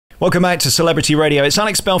Welcome back to Celebrity Radio. It's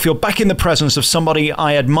Alex Belfield back in the presence of somebody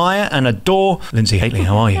I admire and adore. Linzi Hateley,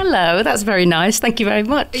 how are you? Hello, that's very nice. Thank you very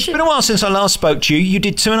much. It's been a while since I last spoke to you. You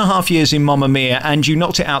did 2.5 years in Mamma Mia and you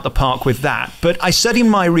knocked it out the park with that. But I said in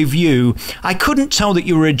my review, I couldn't tell that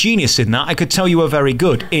you were a genius in that. I could tell you were very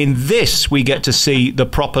good. In this, we get to see the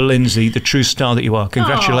proper Linzi, the true star that you are.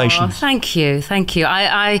 Congratulations. Oh, thank you. Thank you.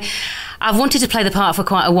 I've wanted to play the part for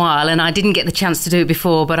quite a while and I didn't get the chance to do it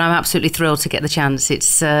before, but I'm absolutely thrilled to get the chance.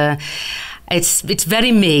 It's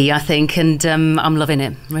very me, I think, and I'm loving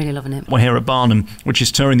it, really loving it. We're here at Barnum, which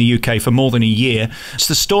is touring the UK for more than a year. It's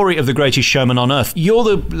the story of the greatest showman on earth. You're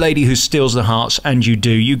the lady who steals the hearts, and you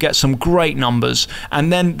do. You get some great numbers,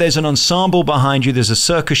 and then there's an ensemble behind you, there's a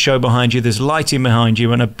circus show behind you, there's lighting behind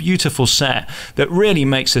you, and a beautiful set that really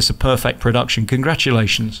makes this a perfect production.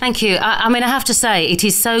 Congratulations. Thank you. I mean, I have to say, it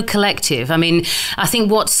is so collective. I mean, I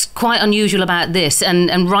think what's quite unusual about this,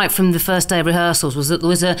 and right from the first day of rehearsals, was that there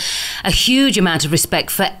was a huge amount of respect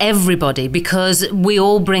for everybody because we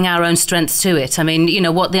all bring our own strengths to it. I mean, you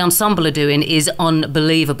know, what the ensemble are doing is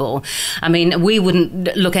unbelievable. I mean, we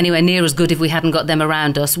wouldn't look anywhere near as good if we hadn't got them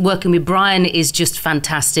around us. Working with Brian is just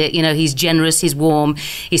fantastic. You know, he's generous, he's warm,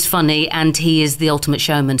 he's funny, and he is the ultimate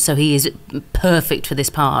showman, so he is perfect for this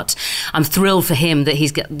part. I'm thrilled for him that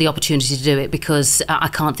he's got the opportunity to do it because I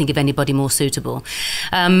can't think of anybody more suitable.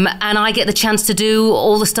 And I get the chance to do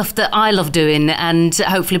all the stuff that I love doing and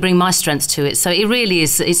hopefully bring my strengths to it. So it really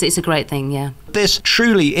is, it's a great thing, yeah. This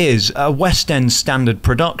truly is a West End standard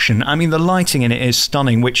production. I mean, the lighting in it is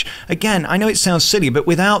stunning, which, again, I know it sounds silly, but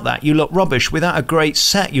without that, you look rubbish. Without a great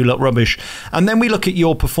set, you look rubbish. And then we look at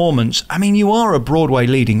your performance. I mean, you are a Broadway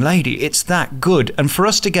leading lady. It's that good. And for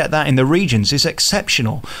us to get that in the regions is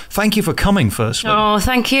exceptional. Thank you for coming, firstly. Oh,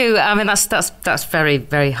 thank you. I mean, that's very,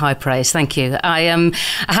 very high praise. Thank you. I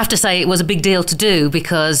have to say it was a big deal to do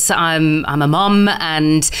because I'm a mum,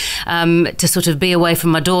 and to sort of be away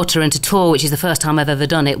from my daughter and to tour, which is the first time I've ever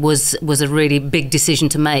done it, was a really big decision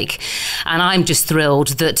to make. And I'm just thrilled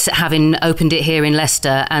that having opened it here in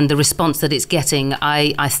Leicester and the response that it's getting,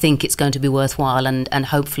 I think it's going to be worthwhile, and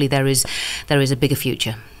hopefully there is a bigger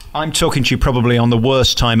future. I'm talking to you probably on the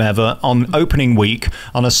worst time ever, on opening week,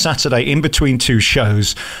 on a Saturday in between two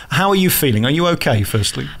shows. How are you feeling? Are you okay,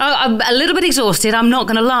 firstly? I'm a little bit exhausted, I'm not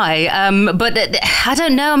going to lie. But I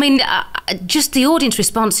don't know. I mean, just the audience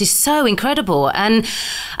response is so incredible. And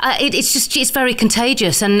it's very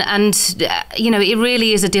contagious. And you know, it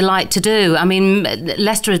really is a delight to do. I mean,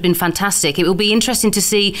 Leicester has been fantastic. It will be interesting to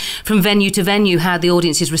see from venue to venue how the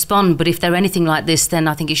audiences respond. But if they're anything like this, then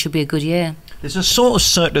I think it should be a good year. There's a sort of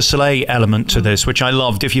Cirque du Soleil element to this, which I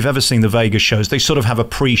loved. If you've ever seen the Vegas shows, they sort of have a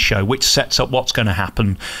pre-show which sets up what's going to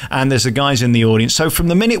happen. And there's the guys in the audience. So from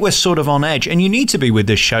the minute we're sort of on edge, and you need to be with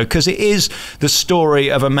this show because it is the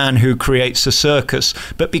story of a man who creates a circus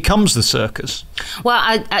but becomes the circus.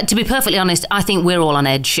 Well, to be perfectly honest, I think we're all on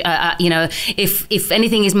edge. You know, if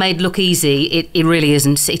anything is made look easy, it really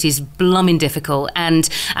isn't. It is blooming difficult. And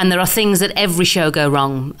there are things that every show go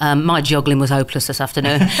wrong. My juggling was hopeless this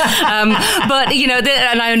afternoon. But, you know,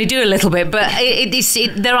 and I only do a little bit, but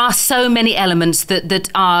there are so many elements that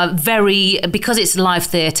are very, because it's live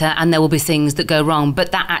theatre and there will be things that go wrong,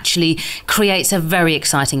 but that actually creates a very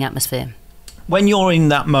exciting atmosphere. When you're in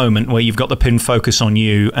that moment where you've got the pin focus on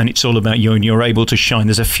you and it's all about you and you're able to shine,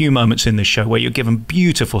 there's a few moments in this show where you're given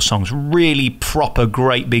beautiful songs, really proper,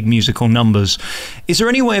 great big musical numbers. Is there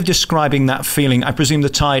any way of describing that feeling? I presume the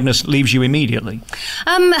tiredness leaves you immediately.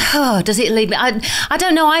 Does it leave me? I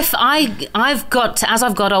don't know. I've got, as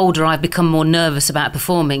I've got older, I've become more nervous about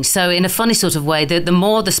performing. So in a funny sort of way, the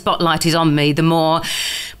more the spotlight is on me, the more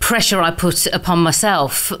pressure I put upon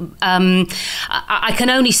myself. I can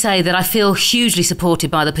only say that I feel hugely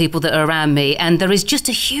supported by the people that are around me, and there is just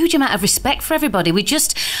a huge amount of respect for everybody.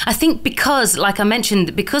 I think because, like I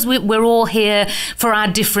mentioned, because we're all here for our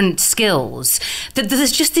different skills, that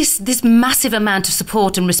there's just this massive amount of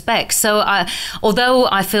support and respect. So although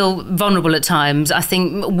I feel vulnerable at times, I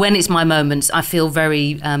think when it's my moments, I feel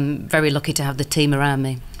very, very lucky to have the team around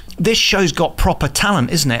me. This show's got proper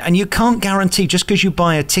talent, isn't it? And you can't guarantee just because you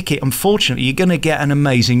buy a ticket, unfortunately, you're going to get an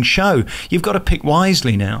amazing show. You've got to pick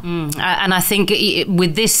wisely now. And I think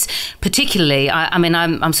with this particularly, I mean,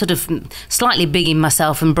 I'm sort of slightly bigging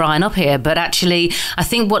myself and Brian up here, but actually I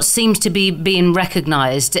think what seems to be being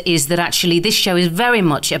recognised is that actually this show is very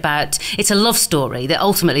much about, it's a love story, that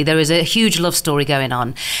ultimately there is a huge love story going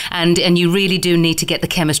on, and you really do need to get the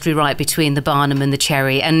chemistry right between the Barnum and the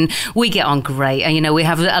Chairy, and we get on great, and you know, we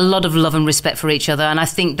have a a lot of love and respect for each other, and I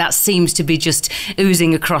think that seems to be just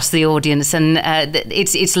oozing across the audience, and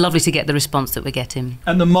it's lovely to get the response that we're getting.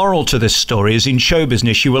 And the moral to this story is, in show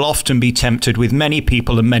business, you will often be tempted with many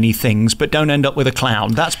people and many things, but don't end up with a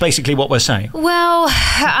clown. That's basically what we're saying. Well,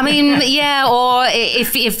 I mean, yeah, or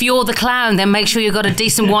if you're the clown, then make sure you've got a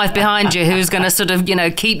decent wife behind you who's going to sort of,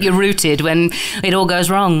 keep you rooted when it all goes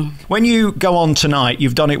wrong. When you go on tonight,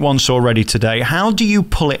 you've done it once already today, how do you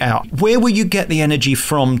pull it out? Where will you get the energy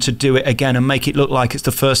from to do it again and make it look like it's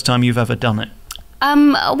the first time you've ever done it?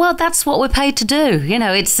 Well, that's what we're paid to do.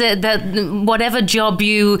 It's whatever job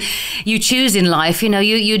you choose in life,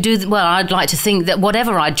 you do. Well, I'd like to think that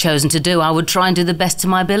whatever I'd chosen to do, I would try and do the best to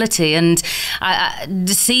my ability. And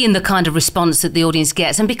seeing the kind of response that the audience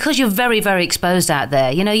gets, and because you're very, very exposed out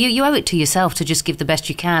there, you owe it to yourself to just give the best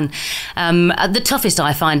you can. The toughest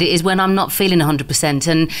I find it is when I'm not feeling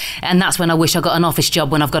 100%, and that's when I wish I got an office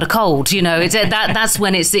job when I've got a cold. That's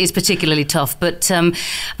when it's particularly tough. But I'm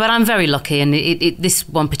very lucky, and this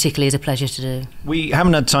one particularly is a pleasure to do. We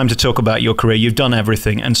haven't had time to talk about your career. You've done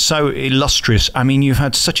everything, and so illustrious. I mean, you've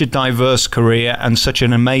had such a diverse career and such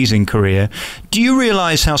an amazing career. Do you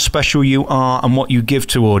realise how special you are and what you give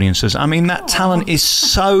to audiences? I mean, that talent is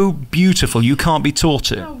so beautiful. You can't be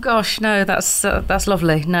taught it. Oh gosh, no, that's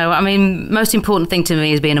lovely. No, I mean, most important thing to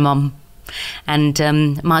me is being a mum.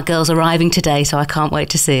 And my girl's arriving today, so I can't wait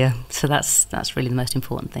to see her. So that's really the most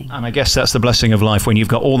important thing. And I guess that's the blessing of life, when you've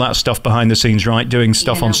got all that stuff behind the scenes, right? Doing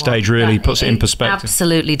stuff on stage really puts it in perspective.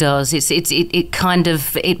 Absolutely does. It kind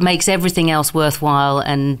of makes everything else worthwhile.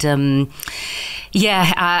 And without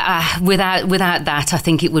that, I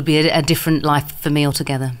think it would be a different life for me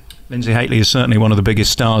altogether. Linzi Hateley is certainly one of the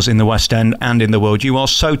biggest stars in the West End and in the world. You are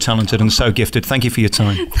so talented and so gifted. Thank you for your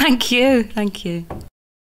time. Thank you. Thank you.